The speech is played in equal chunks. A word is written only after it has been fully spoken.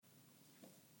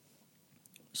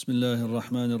بسم الله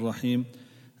الرحمن الرحيم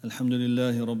الحمد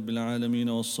لله رب العالمين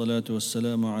والصلاة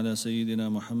والسلام على سيدنا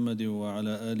محمد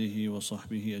وعلى آله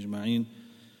وصحبه أجمعين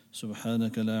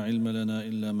سبحانك لا علم لنا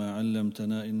إلا ما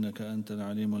علمتنا إنك أنت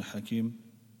العليم الحكيم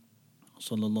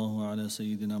صلى الله على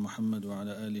سيدنا محمد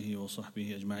وعلى آله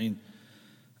وصحبه أجمعين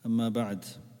أما بعد.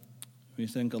 We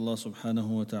thank Allah subhanahu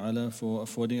wa ta'ala for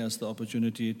affording us the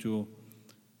opportunity to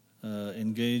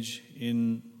engage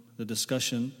in the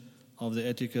discussion of the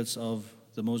etiquettes of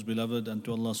the most beloved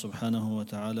unto Allah subhanahu wa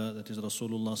ta'ala, that is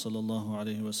Rasulullah sallallahu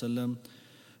alayhi wa sallam,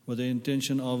 with the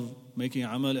intention of making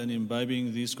amal and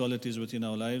imbibing these qualities within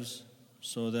our lives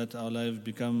so that our lives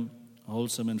become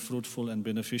wholesome and fruitful and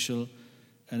beneficial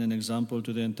and an example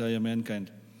to the entire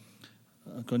mankind.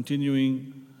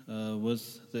 Continuing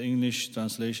with the English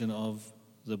translation of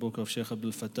the book of Shaykh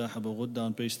Abdul Fattah Abu Ghudda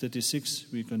on page 36,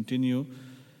 we continue.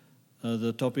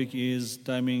 The topic is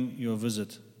timing your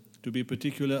visit. To be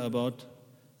particular about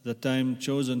the time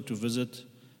chosen to visit,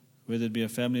 whether it be a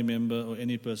family member or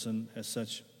any person as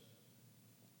such.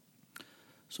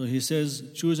 So he says,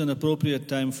 choose an appropriate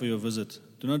time for your visit.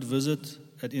 Do not visit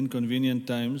at inconvenient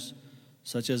times,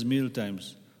 such as meal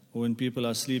times, or when people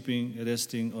are sleeping,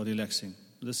 resting, or relaxing.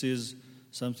 This is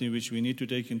something which we need to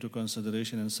take into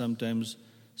consideration, and sometimes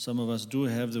some of us do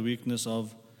have the weakness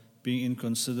of being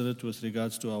inconsiderate with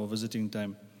regards to our visiting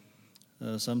time.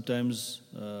 Sometimes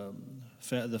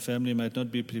the family might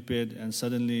not be prepared and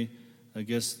suddenly a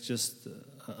guest just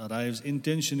arrives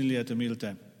intentionally at a meal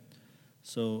time.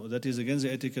 So that is against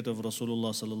the etiquette of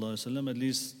Rasulullah sallallahu alaihi wasallam. At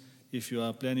least if you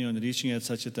are planning on reaching at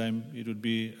such a time, it would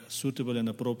be suitable and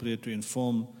appropriate to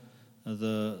inform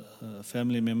the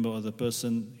family member or the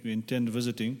person you intend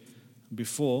visiting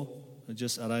before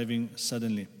just arriving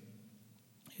suddenly.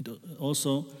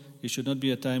 It should not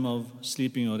be a time of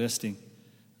sleeping or resting.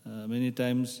 Many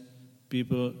times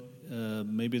people,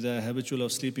 maybe they are habitual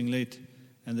of sleeping late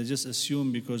and they just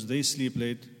assume because they sleep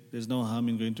late, there's no harm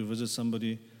in going to visit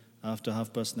somebody after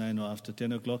 9:30 or after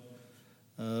 10 o'clock.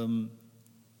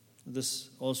 This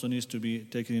also needs to be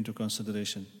taken into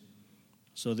consideration.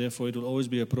 So therefore it will always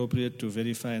be appropriate to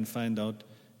verify and find out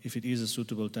if it is a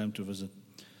suitable time to visit.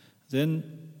 Then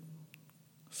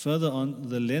further on,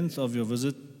 the length of your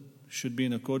visit should be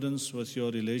in accordance with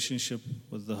your relationship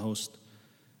with the host,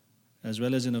 as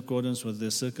well as in accordance with their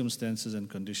circumstances and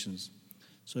conditions.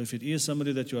 So if it is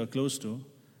somebody that you are close to,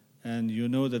 and you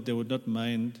know that they would not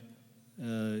mind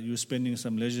you spending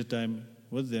some leisure time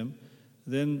with them,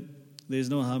 then there is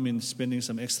no harm in spending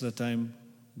some extra time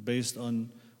based on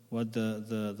what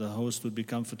the host would be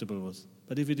comfortable with.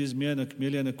 But if it is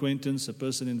merely an acquaintance, a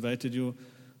person invited you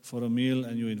for a meal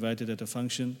and you invited at a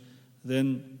function,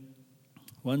 then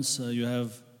once you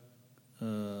have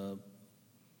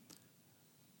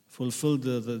fulfilled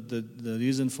the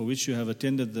reason for which you have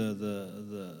attended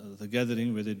the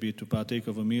gathering, whether it be to partake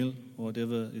of a meal or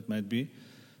whatever it might be,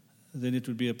 then it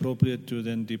would be appropriate to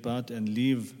then depart and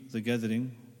leave the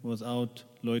gathering without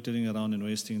loitering around and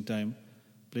wasting time,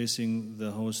 placing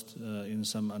the host in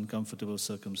some uncomfortable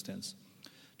circumstance.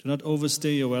 Do not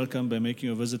overstay your welcome by making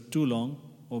your visit too long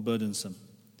or burdensome.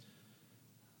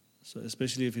 So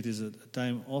especially if it is a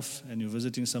time off and you're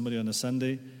visiting somebody on a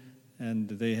Sunday and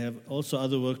they have also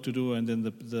other work to do, and then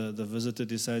the visitor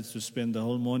decides to spend the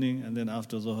whole morning and then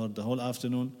after Dhuhr the whole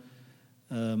afternoon,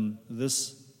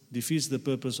 this defeats the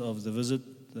purpose of the visit.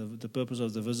 The purpose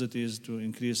of the visit is to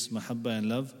increase mahabbah and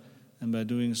love, and by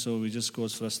doing so we just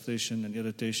cause frustration and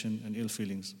irritation and ill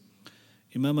feelings.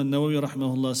 Imam al-Nawawi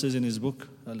rahmahullah says in his book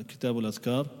Kitab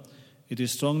al-Adhkar, it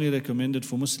is strongly recommended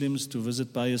for Muslims to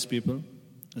visit pious people.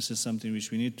 This is something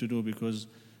which we need to do because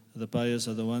the pious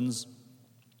are the ones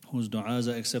whose du'as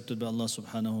are accepted by Allah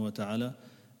subhanahu wa ta'ala,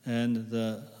 and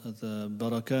the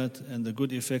barakat and the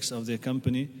good effects of their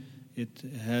company, it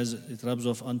rubs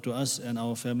off onto us and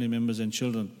our family members and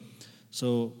children.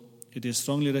 So it is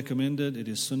strongly recommended, it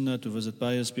is sunnah to visit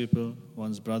pious people,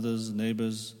 one's brothers,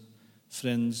 neighbors,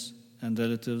 friends and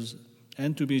relatives,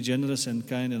 and to be generous and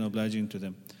kind and obliging to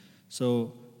them.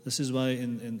 So this is why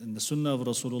in the sunnah of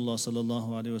Rasulullah sallallahu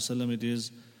alaihi wasallam, it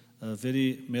is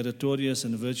very meritorious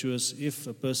and virtuous if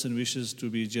a person wishes to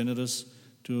be generous,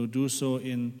 to do so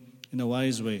in a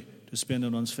wise way, to spend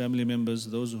on one's family members,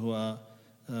 those who are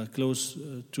close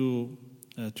to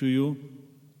you,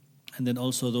 and then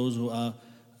also those who are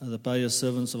the pious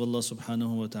servants of Allah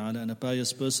subhanahu wa ta'ala. And a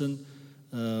pious person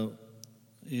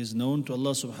is known to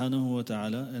Allah subhanahu wa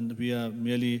ta'ala, and we are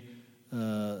merely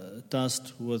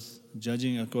tasked with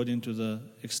judging according to the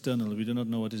external. We do not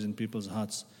know what is in people's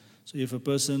hearts. So if a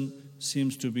person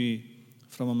seems to be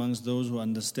from amongst those who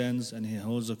understands and he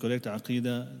holds the correct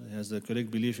aqeedah, has the correct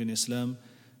belief in Islam,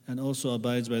 and also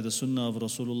abides by the sunnah of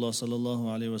Rasulullah sallallahu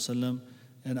alaihi wasallam,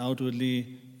 and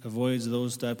outwardly avoids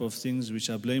those type of things which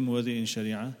are blameworthy in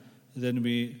Sharia, then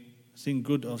we think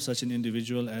good of such an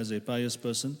individual as a pious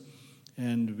person,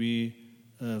 and we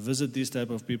visit these type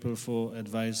of people for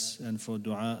advice and for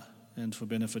dua and for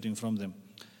benefiting from them.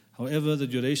 However, the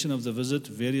duration of the visit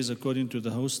varies according to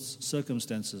the host's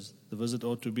circumstances. The visit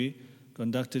ought to be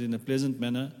conducted in a pleasant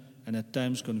manner and at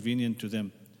times convenient to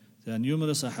them. There are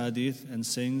numerous ahadith and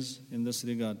sayings in this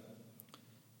regard.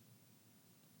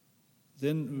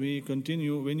 Then we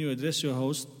continue, when you address your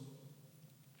host,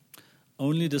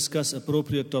 only discuss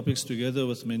appropriate topics together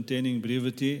with maintaining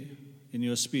brevity in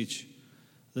your speech.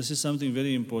 This is something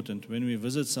very important. When we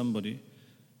visit somebody,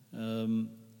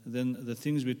 then the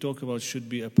things we talk about should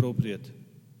be appropriate.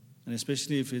 And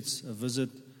especially if it's a visit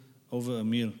over a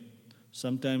meal.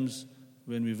 Sometimes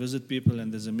when we visit people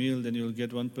and there's a meal, then you'll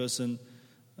get one person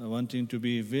wanting to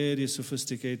be very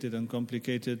sophisticated and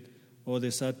complicated, or they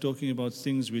start talking about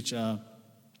things which are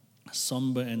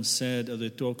somber and sad, or they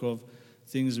talk of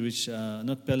things which are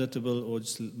not palatable or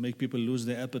just make people lose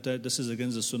their appetite. This is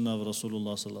against the sunnah of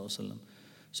Rasulullah sallallahu alaihi wasallam.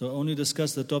 So only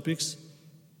discuss the topics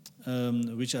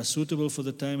which are suitable for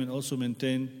the time, and also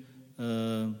maintain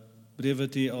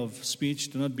brevity of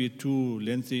speech. Do not be too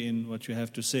lengthy in what you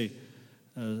have to say.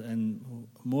 And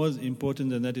more important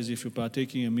than that is, if you're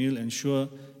partaking a meal, ensure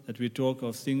that we talk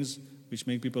of things which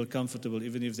make people comfortable,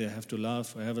 even if they have to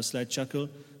laugh or have a slight chuckle.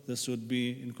 This would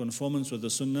be in conformance with the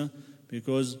sunnah,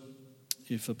 because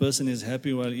if a person is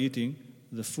happy while eating,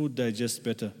 the food digests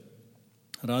better.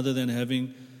 Rather than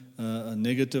having a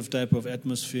negative type of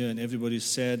atmosphere and everybody's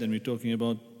sad and we're talking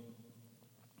about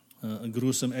a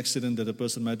gruesome accident that a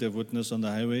person might have witnessed on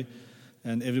the highway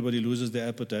and everybody loses their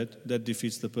appetite, that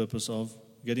defeats the purpose of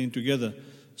getting together.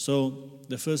 So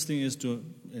the first thing is to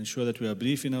ensure that we are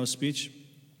brief in our speech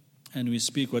and we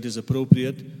speak what is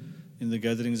appropriate in the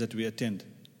gatherings that we attend.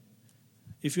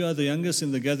 If you are the youngest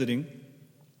in the gathering,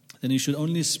 then you should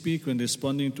only speak when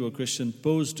responding to a question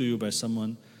posed to you by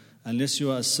someone, unless you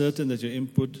are certain that your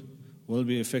input will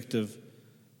be effective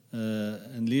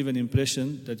and leave an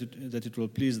impression that it will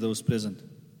please those present.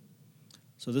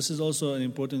 So this is also an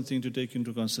important thing to take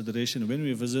into consideration. When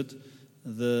we visit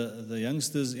the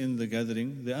youngsters in the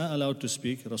gathering, they are allowed to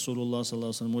speak. Rasulullah sallallahu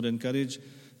alaihi wasallam would encourage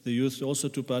the youth also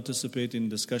to participate in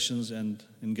discussions and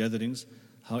in gatherings.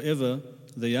 However,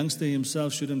 the youngster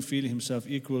himself shouldn't feel himself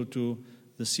equal to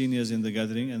the seniors in the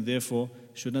gathering, and therefore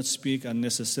should not speak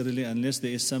unnecessarily unless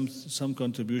there is some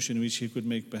contribution which he could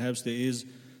make. Perhaps there is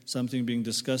something being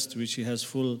discussed which he has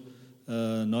full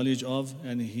knowledge of,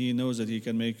 and he knows that he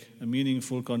can make a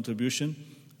meaningful contribution.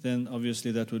 Then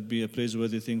obviously that would be a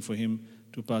praiseworthy thing for him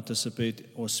to participate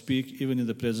or speak even in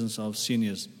the presence of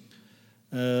seniors.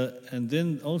 And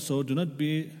then also, do not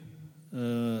be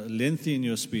lengthy in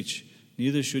your speech.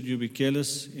 Neither should you be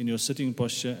careless in your sitting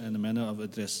posture and the manner of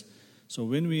address. So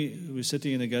when we're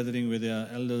sitting in a gathering where there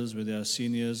are elders, where there are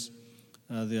seniors,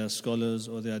 there are scholars,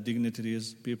 or there are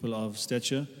dignitaries, people of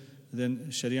stature, then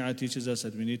Sharia teaches us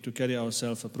that we need to carry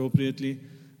ourselves appropriately.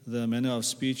 The manner of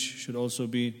speech should also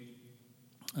be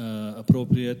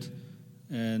appropriate,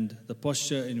 and the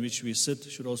posture in which we sit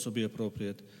should also be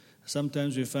appropriate.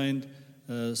 Sometimes we find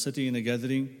sitting in a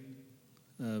gathering,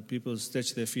 people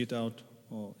stretch their feet out,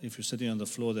 or if you're sitting on the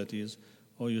floor, that is,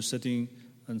 or you're sitting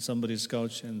on somebody's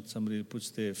couch and somebody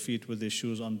puts their feet with their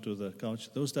shoes onto the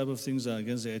couch. Those type of things are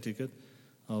against the etiquette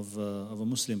of a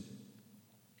Muslim.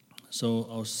 So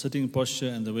our sitting posture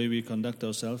and the way we conduct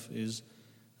ourselves is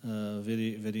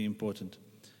very, very important.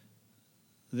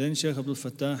 Then Shaykh Abdul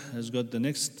Fattah has got the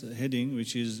next heading,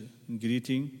 which is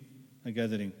greeting a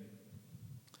gathering.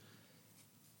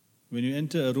 When you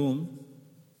enter a room,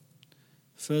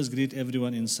 first greet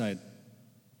everyone inside.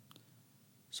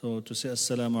 So to say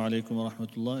Assalamu alaikum wa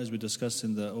rahmatullah, as we discussed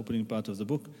in the opening part of the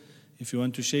book, if you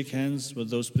want to shake hands with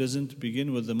those present,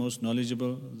 begin with the most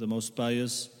knowledgeable, the most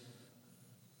pious,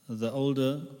 the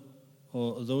older,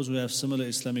 or those who have similar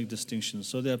Islamic distinctions.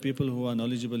 So there are people who are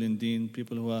knowledgeable in deen,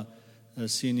 people who are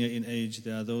senior in age,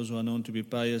 there are those who are known to be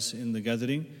pious in the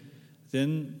gathering.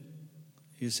 Then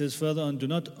he says further on, do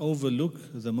not overlook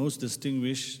the most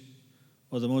distinguished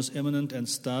or the most eminent and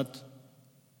start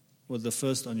with the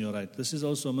first on your right. This is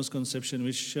also a misconception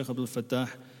which Shaykh Abdul Fattah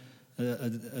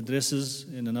addresses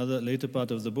in another later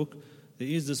part of the book. There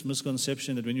is this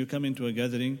misconception that when you come into a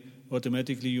gathering,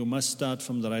 automatically you must start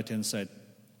from the right-hand side.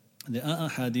 There are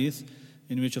hadith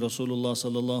in which Rasulullah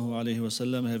sallallahu alaihi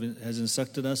wasallam has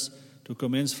instructed us to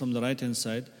commence from the right-hand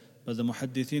side, but the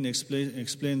muhaddithin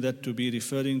explain that to be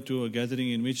referring to a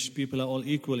gathering in which people are all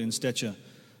equal in stature.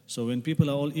 So when people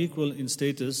are all equal in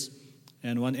status,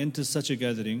 and one enters such a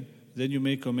gathering, then you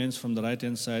may commence from the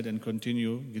right-hand side and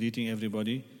continue greeting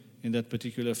everybody in that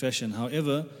particular fashion.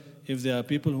 However, if there are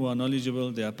people who are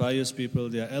knowledgeable, they are pious people,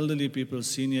 they are elderly people,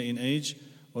 senior in age,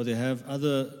 or they have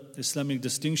other Islamic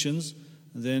distinctions,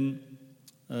 then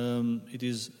it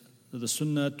is the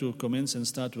sunnah to commence and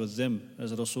start with them,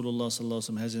 as Rasulullah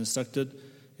ﷺ has instructed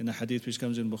in a hadith which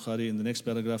comes in Bukhari in the next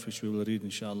paragraph, which we will read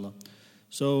inshallah.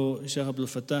 So Shaykh Abdul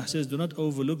Fattah says, do not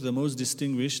overlook the most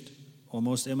distinguished or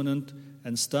most eminent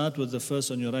and start with the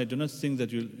first on your right. Do not think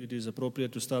that it is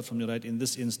appropriate to start from your right in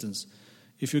this instance.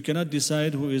 If you cannot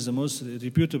decide who is the most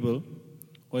reputable,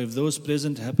 or if those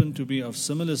present happen to be of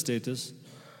similar status,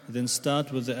 then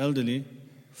start with the elderly,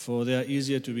 for they are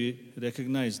easier to be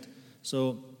recognized.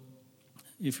 So,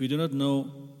 if we do not know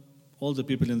all the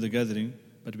people in the gathering,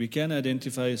 but we can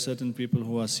identify certain people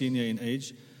who are senior in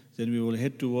age, then we will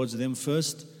head towards them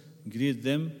first, greet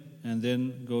them, and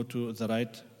then go to the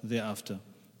right thereafter.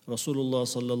 Rasulullah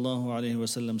sallallahu alaihi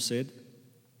wasallam said,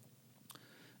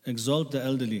 exalt the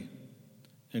elderly,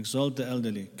 exalt the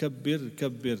elderly. Kabbir,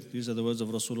 kabbir. These are the words of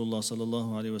Rasulullah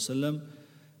sallallahu alaihi wasallam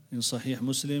in Sahih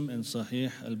Muslim and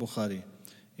Sahih al-Bukhari.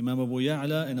 Imam Abu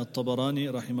Ya'la and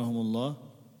al-Tabarani rahimahumullah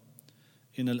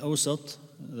in al-Awsat,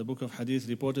 the book of hadith,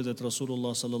 reported that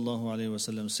Rasulullah sallallahu alaihi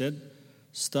wasallam said,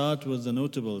 start with the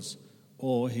notables,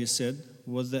 or he said,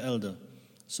 with the elder.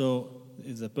 So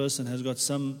if the person has got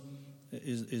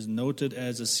is noted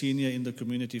as a senior in the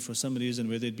community for some reason,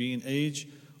 whether it be in age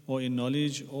or in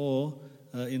knowledge or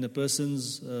in a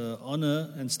person's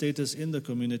honor and status in the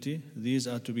community, these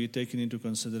are to be taken into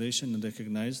consideration and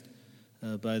recognized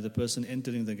by the person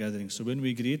entering the gathering. So when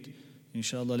we greet,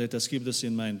 inshallah, let us keep this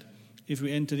in mind. If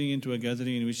we're entering into a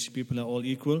gathering in which people are all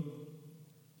equal,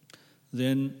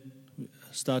 then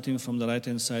starting from the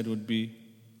right-hand side would be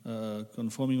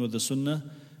conforming with the sunnah.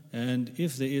 And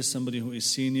if there is somebody who is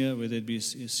senior, whether it be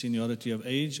seniority of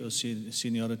age or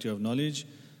seniority of knowledge,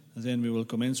 then we will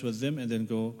commence with them and then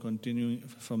go continuing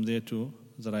from there to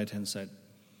the right-hand side.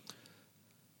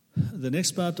 The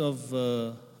next part of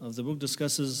the book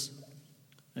discusses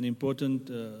an important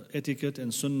etiquette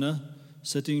and sunnah,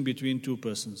 sitting between two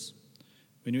persons.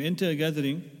 When you enter a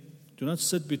gathering, do not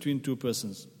sit between two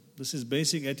persons. This is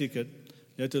basic etiquette,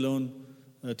 let alone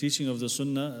teaching of the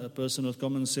sunnah. A person with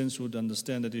common sense would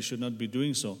understand that he should not be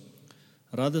doing so.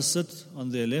 Rather sit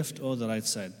on their left or the right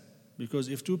side. Because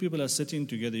if two people are sitting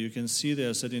together, you can see they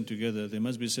are sitting together, they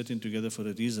must be sitting together for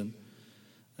a reason.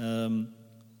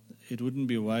 It wouldn't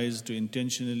be wise to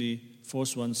intentionally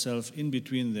force oneself in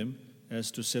between them as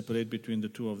to separate between the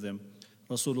two of them.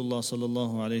 Rasulullah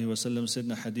sallallahu alayhi wa sallam said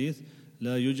in a hadith,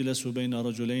 لا يجلس بين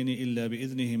رجلين إلا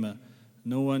بإذنهما.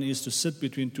 No one is to sit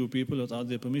between two people without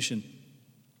their permission.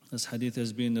 This hadith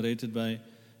has been narrated by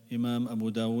Imam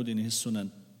Abu Dawud in his Sunan.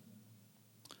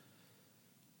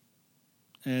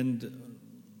 And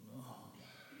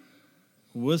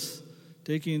with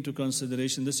taking into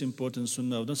consideration this important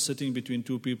sunnah of not sitting between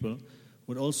two people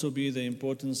would also be the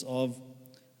importance of,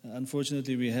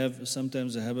 unfortunately we have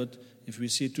sometimes a habit, if we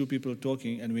see two people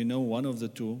talking and we know one of the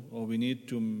two, or we need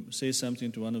to say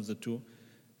something to one of the two,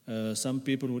 some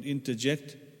people would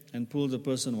interject and pull the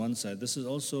person one side. This is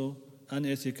also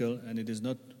unethical, and it is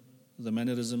not the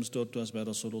mannerisms taught to us by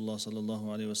Rasulullah sallallahu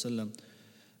alaihi wasallam.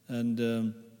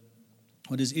 And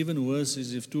what is even worse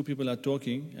is if two people are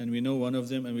talking and we know one of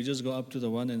them, and we just go up to the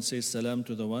one and say salam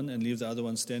to the one and leave the other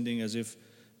one standing as if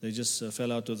they just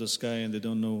fell out of the sky and they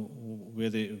don't know where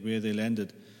they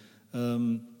landed.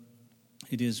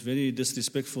 It is very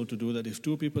disrespectful to do that. If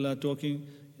two people are talking,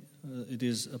 it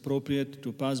is appropriate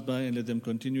to pass by and let them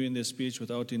continue in their speech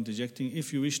without interjecting.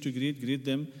 If you wish to greet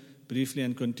them briefly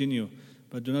and continue,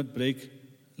 but do not break.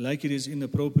 Like it is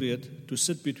inappropriate to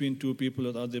sit between two people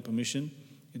without their permission,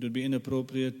 it would be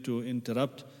inappropriate to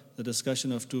interrupt the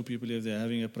discussion of two people if they are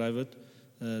having a private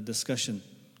discussion.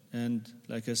 And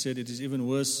like I said, it is even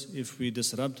worse if we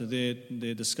disrupt their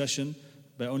discussion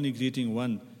by only greeting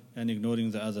one and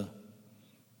ignoring the other.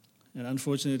 And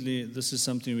unfortunately, this is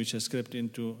something which has crept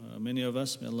into many of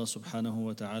us. May Allah subhanahu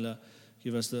wa ta'ala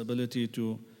give us the ability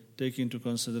to take into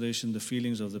consideration the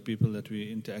feelings of the people that we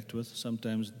interact with.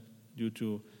 Sometimes due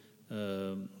to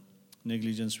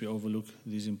negligence, we overlook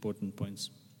these important points.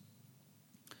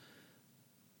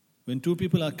 When two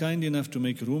people are kind enough to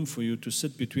make room for you to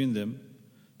sit between them,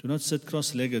 do not sit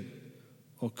cross-legged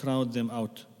or crowd them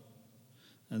out.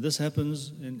 And this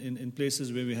happens in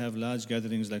places where we have large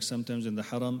gatherings, like sometimes in the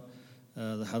Haram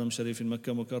Sharif in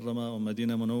Makkah Mukarramah or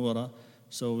Medina Munawwara.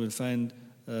 So we'll find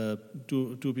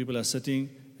two people are sitting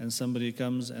and somebody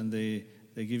comes and they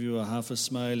give you a half a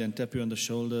smile and tap you on the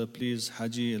shoulder, please,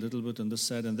 Haji, a little bit on this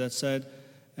side and that side.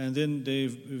 and then they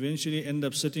eventually end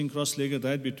up sitting cross-legged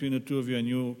right between the two of you, and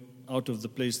you out of the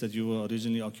place that you were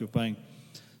originally occupying.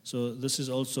 So this is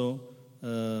also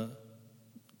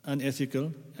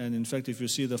unethical. And in fact, if you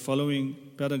see the following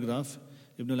paragraph,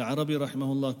 Ibn al-Arabi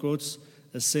rahimahullah quotes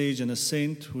a sage and a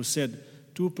saint who said,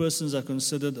 two persons are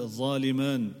considered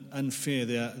zaliman, unfair,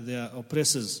 they are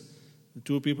oppressors. The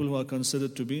two people who are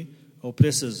considered to be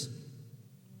oppressors.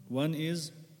 One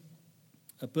is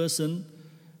a person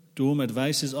to whom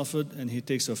advice is offered and he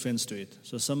takes offense to it.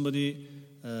 So somebody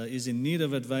is in need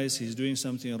of advice, he's doing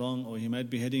something wrong, or he might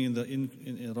be heading in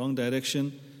the wrong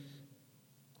direction,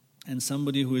 and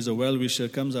somebody who is a well-wisher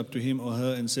comes up to him or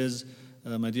her and says,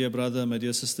 my dear brother, my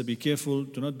dear sister, be careful,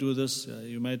 do not do this,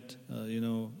 you might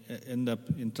end up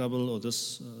in trouble, or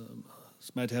this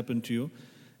might happen to you.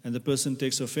 And the person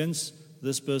takes offense.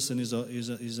 This person is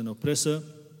an oppressor,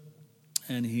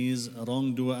 and he is a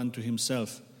wrongdoer unto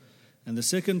himself. And the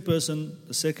second person,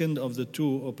 the second of the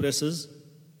two oppressors,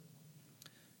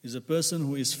 is a person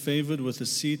who is favored with a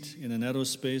seat in a narrow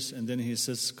space, and then he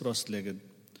sits cross-legged.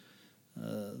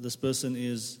 This person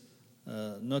is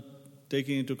not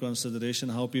taking into consideration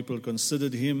how people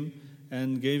considered him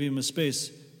and gave him a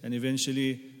space. And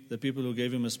eventually, the people who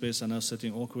gave him a space are now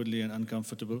sitting awkwardly and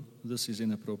uncomfortable. This is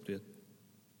inappropriate.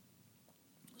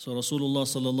 So Rasulullah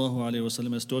sallallahu alaihi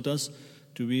wasallam has taught us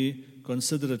to be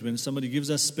considerate. When somebody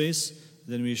gives us space,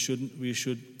 then we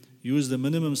should use the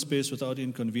minimum space without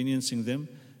inconveniencing them.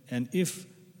 And if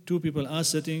two people are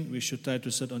sitting, we should try to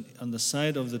sit on the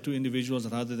side of the two individuals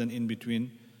rather than in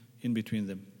between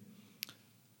them.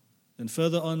 And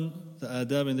further on, the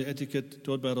adab and the etiquette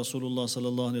taught by Rasulullah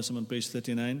sallallahu alaihi wasallam on page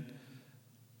 39.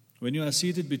 When you are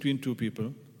seated between two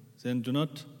people, then do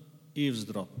not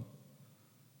eavesdrop.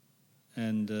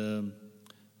 And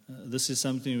this is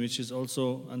something which is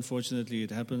also, unfortunately, it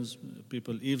happens.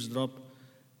 People eavesdrop.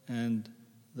 And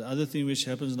the other thing which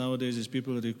happens nowadays is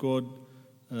people record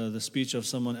the speech of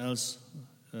someone else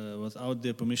without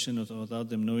their permission or without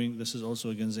them knowing. This is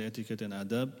also against the etiquette and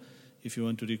adab. If you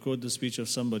want to record the speech of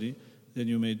somebody, then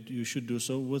you should do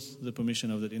so with the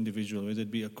permission of that individual, whether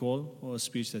it be a call or a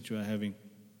speech that you are having.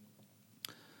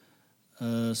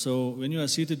 So when you are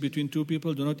seated between two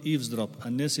people, do not eavesdrop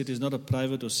unless it is not a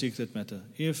private or secret matter.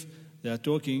 If they are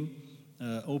talking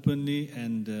openly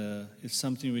and it's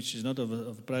something which is not of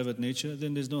a private nature,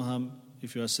 then there's no harm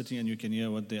if you are sitting and you can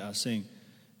hear what they are saying.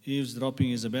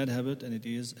 Eavesdropping is a bad habit and it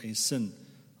is a sin.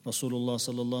 Rasulullah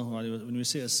sallallahu alaihi wasallam, when we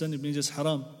say a sin, it means it's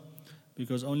haram,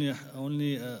 because only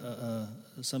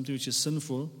something which is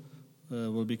sinful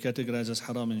will be categorized as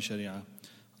haram in Sharia.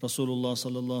 Rasulullah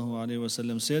sallallahu alaihi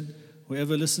wasallam said,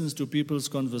 whoever listens to people's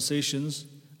conversations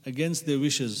against their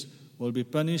wishes will be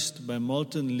punished by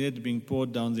molten lead being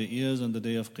poured down their ears on the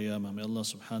day of Qiyamah. May Allah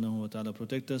subhanahu wa ta'ala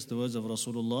protect us. The words of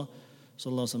Rasulullah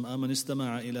sallallahu alaihi wasallam, "Aman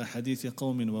istama'a ila hadithi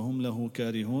qawmin wa hum lahu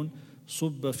karihun,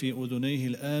 subba fi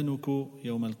udunayhi al-anuku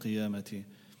yawm al-qiyamati."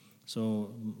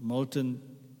 So molten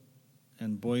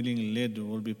and boiling lead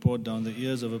will be poured down the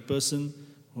ears of a person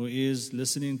who is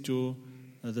listening to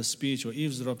the speech or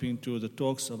eavesdropping to the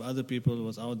talks of other people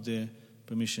without their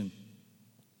permission.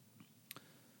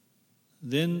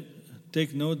 Then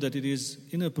take note that it is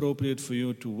inappropriate for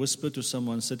you to whisper to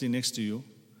someone sitting next to you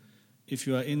if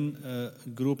you are in a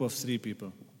group of 3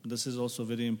 people. This is also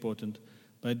very important.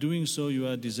 By doing so, you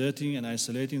are deserting and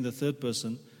isolating the third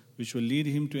person, which will lead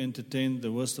him to entertain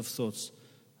the worst of thoughts.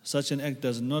 Such an act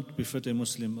does not befit a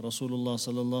Muslim. Rasulullah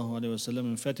sallallahu alaihi wasallam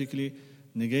emphatically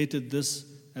negated this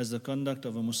as the conduct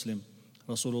of a Muslim.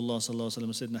 Rasulullah sallallahu alaihi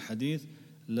wasallam said in a hadith,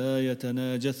 "La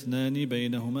yatanajathani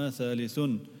baynahuma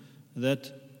thalithun,"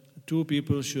 that 2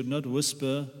 people should not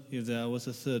whisper if they are with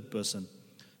a third person.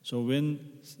 So when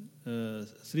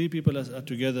 3 people are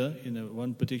together in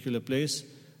one particular place,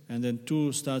 and then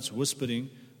 2 starts whispering,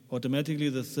 automatically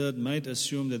the third might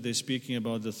assume that they're speaking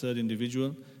about the third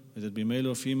individual, whether it be male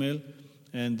or female,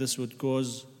 and this would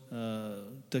cause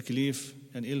taklif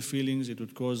and ill feelings. It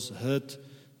would cause hurt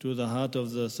to the heart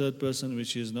of the third person,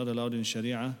 which is not allowed in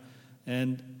Sharia.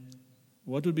 And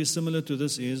what would be similar to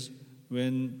this is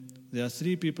when there are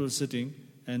 3 people sitting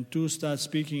and 2 start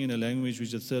speaking in a language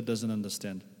which the third doesn't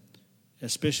understand,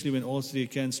 especially when all 3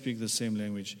 can speak the same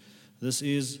language. This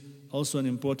is also an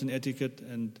important etiquette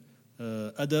and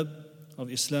adab of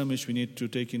Islam which we need to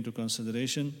take into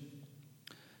consideration.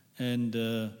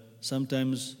 And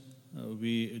sometimes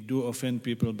we do offend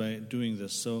people by doing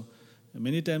this. So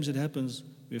many times it happens.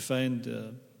 We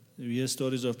hear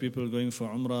stories of people going for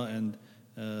Umrah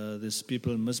and these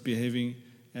people misbehaving,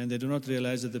 and they do not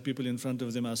realize that the people in front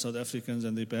of them are South Africans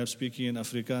and they perhaps speaking in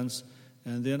Afrikaans.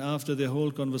 And then after the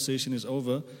whole conversation is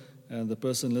over, and the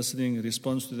person listening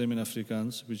responds to them in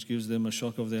Afrikaans, which gives them a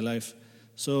shock of their life.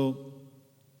 So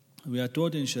we are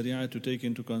taught in Sharia to take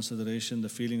into consideration the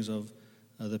feelings of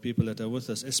the people that are with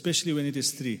us, especially when it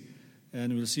is three.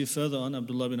 And we'll see further on,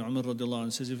 Abdullah bin Umar radiallahu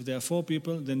anhu says, if there are four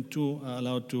people, then two are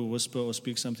allowed to whisper or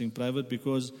speak something private,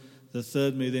 because the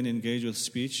third may then engage in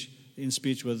speech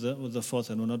with the fourth,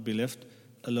 and will not be left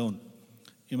alone.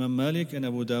 Imam Malik and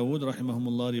Abu Dawood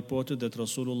rahimahumullah reported that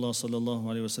Rasulullah sallallahu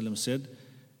alaihi wasallam said,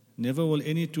 never will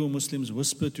any two Muslims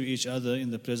whisper to each other in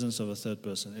the presence of a third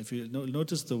person. If you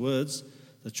notice the words,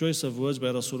 the choice of words by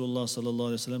Rasulullah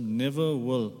sallallahu alaihi wasallam, never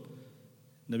will.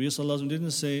 Nabi sallallahu alaihi wasallam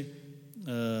didn't say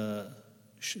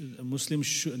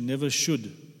Muslims never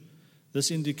should.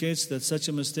 This indicates that such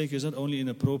a mistake is not only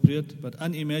inappropriate, but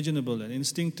unimaginable and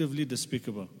instinctively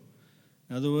despicable.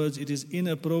 In other words, it is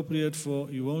inappropriate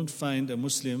you won't find a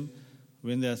Muslim,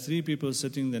 when there are three people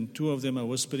sitting, then two of them are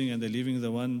whispering and they're leaving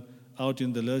the one out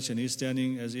in the lurch and he's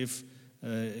standing as if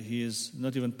he is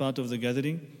not even part of the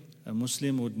gathering. A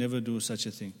Muslim would never do such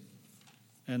a thing.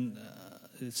 And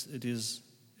it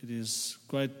is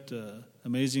quite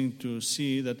amazing to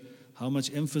see that how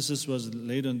much emphasis was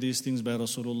laid on these things by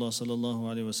Rasulullah sallallahu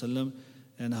alaihi wasallam,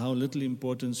 and how little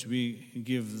importance we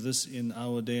give this in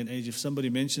our day and age. If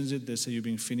somebody mentions it, they say you're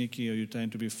being finicky, or you're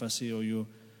trying to be fussy, or you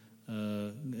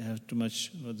have too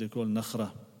much what they call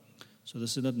nakhra. So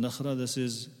this is not nakhra, this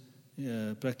is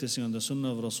practicing on the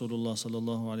sunnah of Rasulullah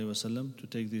sallallahu alaihi wasallam to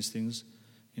take these things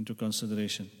into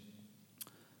consideration.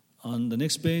 On the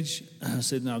next page,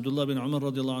 Sayyidina Abdullah bin Umar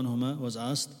radiallahu anhuma was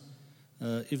asked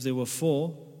if there were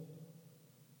four,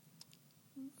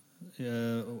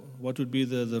 what would be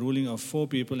the ruling of four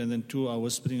people and then two are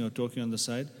whispering or talking on the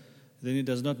side? Then it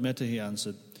does not matter, he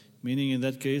answered. Meaning in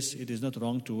that case, it is not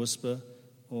wrong to whisper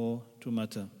or to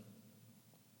mutter.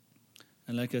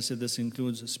 And like I said, this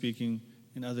includes speaking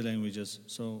in other languages.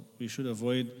 So we should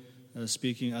avoid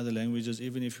speaking other languages,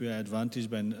 even if we are advantaged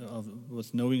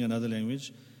with knowing another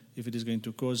language. If it is going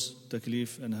to cause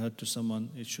taklif and hurt to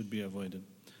someone, it should be avoided.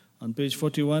 On page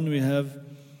 41, we have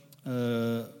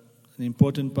an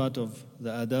important part of the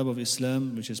adab of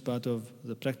Islam, which is part of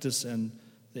the practice and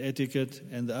the etiquette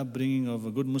and the upbringing of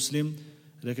a good Muslim.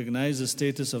 Recognize the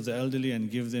status of the elderly and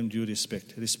give them due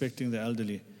respect. Respecting the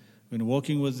elderly. When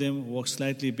walking with them, walk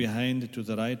slightly behind to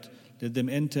the right. Let them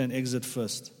enter and exit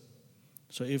first.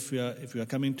 So if we are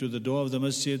coming to the door of the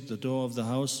masjid, the door of the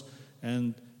house,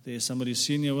 and there is somebody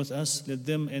senior with us, let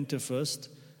them enter first.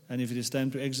 And if it is time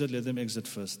to exit, let them exit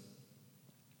first.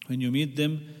 When you meet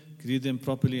them, greet them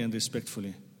properly and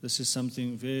respectfully. This is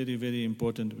something very, very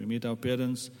important. We meet our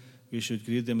parents, we should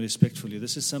greet them respectfully.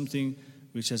 This is something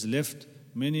which has left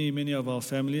many of our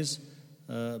families.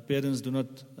 Parents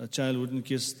a child wouldn't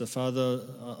kiss the father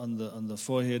on the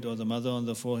forehead, or the mother on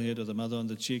the forehead, or the mother on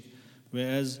the cheek.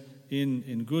 Whereas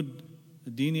in good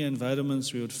dini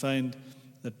environments, we would find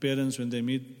that parents,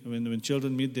 when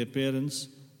children meet their parents,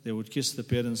 they would kiss the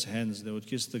parents' hands, they would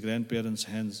kiss the grandparents'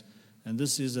 hands. And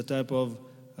this is the type of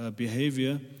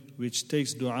behavior which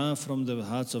takes dua from the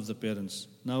hearts of the parents.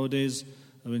 Nowadays,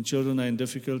 when children are in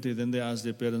difficulty, then they ask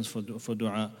their parents for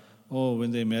dua. Or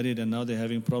when they're married and now they're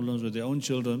having problems with their own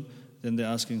children, then they're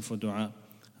asking for dua.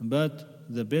 But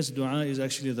the best dua is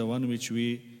actually the one which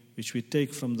we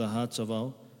take from the hearts of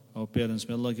our parents.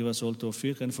 May Allah give us all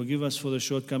tawfiq and forgive us for the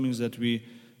shortcomings that we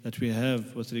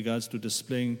have with regards to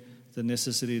displaying the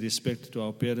necessary respect to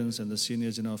our parents and the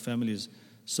seniors in our families.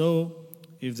 So,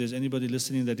 if there's anybody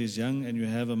listening that is young and you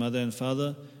have a mother and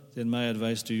father, then my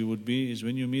advice to you would be, is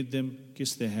when you meet them,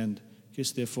 kiss their hand,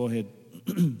 kiss their forehead.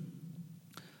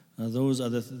 Those are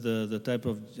the type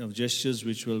of gestures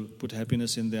which will put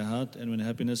happiness in their heart, and when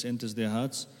happiness enters their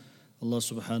hearts, Allah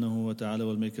subhanahu wa ta'ala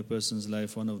will make a person's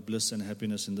life one of bliss and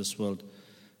happiness in this world.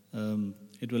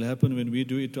 It will happen when we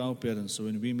do it to our parents. So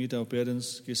when we meet our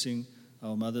parents, kissing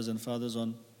our mothers and fathers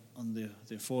on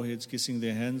their foreheads, kissing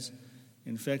their hands,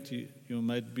 in fact, you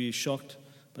might be shocked,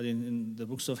 but in the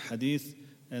books of hadith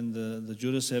and the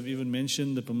jurists have even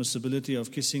mentioned the permissibility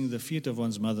of kissing the feet of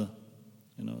one's mother.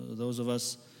 Those of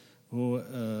us who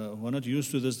are not used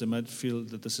to this, they might feel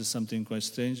that this is something quite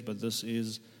strange, but this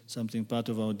is something part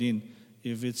of our deen.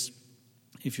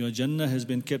 If your Jannah has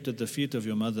been kept at the feet of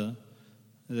your mother,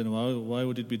 then why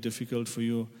would it be difficult for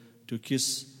you to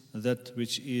kiss that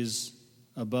which is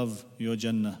above your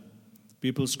Jannah?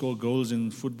 People score goals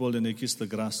in football and they kiss the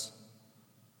grass.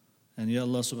 And here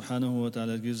Allah subhanahu wa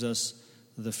ta'ala gives us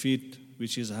the feet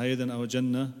which is higher than our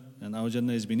Jannah, and our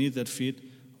Jannah is beneath that feet.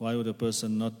 Why would a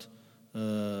person not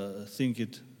think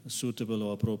it suitable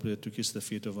or appropriate to kiss the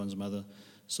feet of one's mother?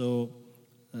 So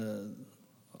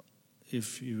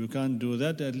if you can't do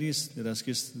that, at least let us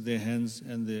kiss their hands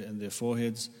and their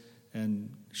foreheads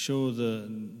and show the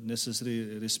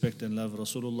necessary respect and love.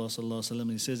 Rasulullah sallallahu alaihi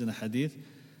wasallam, he says in a hadith,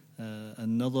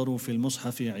 النظر في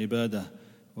المصحف عبادة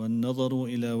والنظر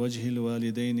إلى وجه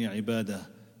الوالدين عبادة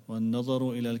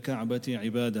والنظر إلى الكعبة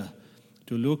عبادة.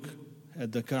 To look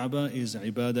at the Kaaba is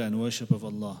ibadah and worship of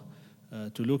Allah.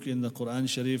 To look in the Quran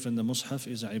Sharif and the Mus'haf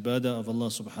is ibadah of Allah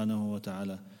subhanahu wa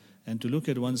ta'ala. And to look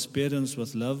at one's parents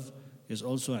with love is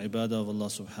also ibadah of Allah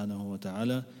subhanahu wa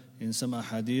ta'ala. In some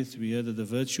ahadith, we hear that the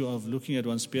virtue of looking at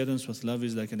one's parents with love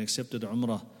is like an accepted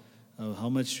umrah.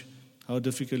 How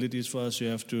difficult it is for us. You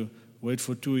have to wait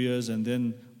for 2 years and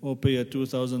then pay a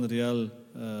 2,000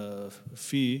 riyal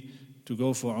fee to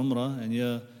go for umrah. And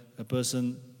here a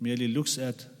person merely looks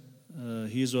at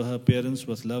his or her parents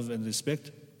with love and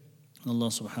respect. Allah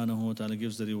subhanahu wa ta'ala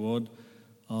gives the reward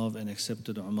of an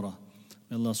accepted umrah.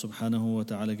 May Allah subhanahu wa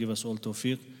ta'ala give us all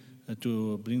tawfiq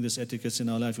to bring this etiquette in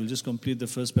our life. We'll just complete the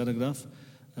first paragraph.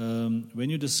 When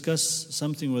you discuss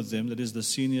something with them, that is the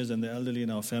seniors and the elderly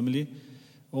in our family,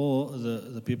 or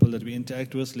the people that we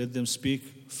interact with, let them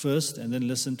speak first and then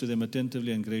listen to them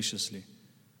attentively and graciously.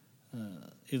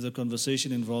 If the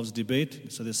conversation involves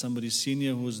debate, so there's somebody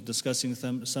senior who's discussing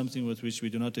something with which we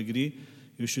do not agree,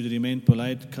 you should remain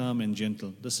polite, calm and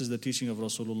gentle. This is the teaching of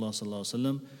Rasulullah sallallahu alaihi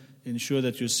wasallam. Ensure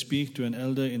that you speak to an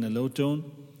elder in a low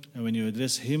tone, and when you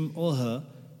address him or her,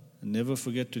 never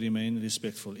forget to remain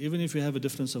respectful. Even if you have a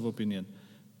difference of opinion.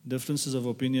 Differences of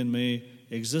opinion may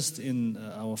exist in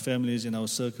our families, in our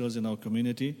circles, in our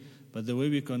community, but the way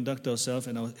we conduct ourselves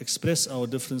and express our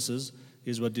differences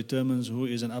is what determines who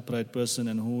is an upright person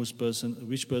and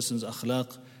which person's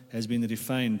akhlaq has been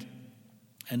refined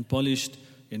and polished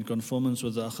in conformance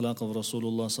with the akhlaq of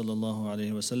Rasulullah sallallahu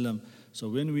alaihi wasallam. So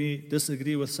when we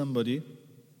disagree with somebody,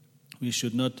 we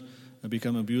should not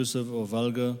become abusive or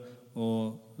vulgar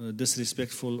or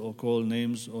disrespectful or call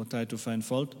names or try to find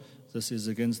fault. This is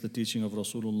against the teaching of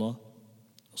Rasulullah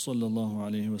sallallahu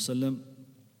alaihi wasallam.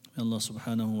 Allah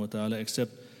subhanahu wa ta'ala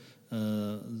accept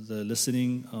the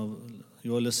listening of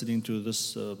your listening to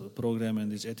this program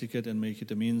and this etiquette, and make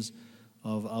it a means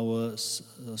of our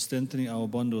strengthening our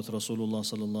bond with Rasulullah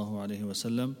sallallahu alaihi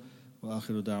wasallam. Wa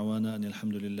akhiru da'wana anil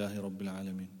hamdulillahi rabbil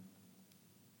alamin.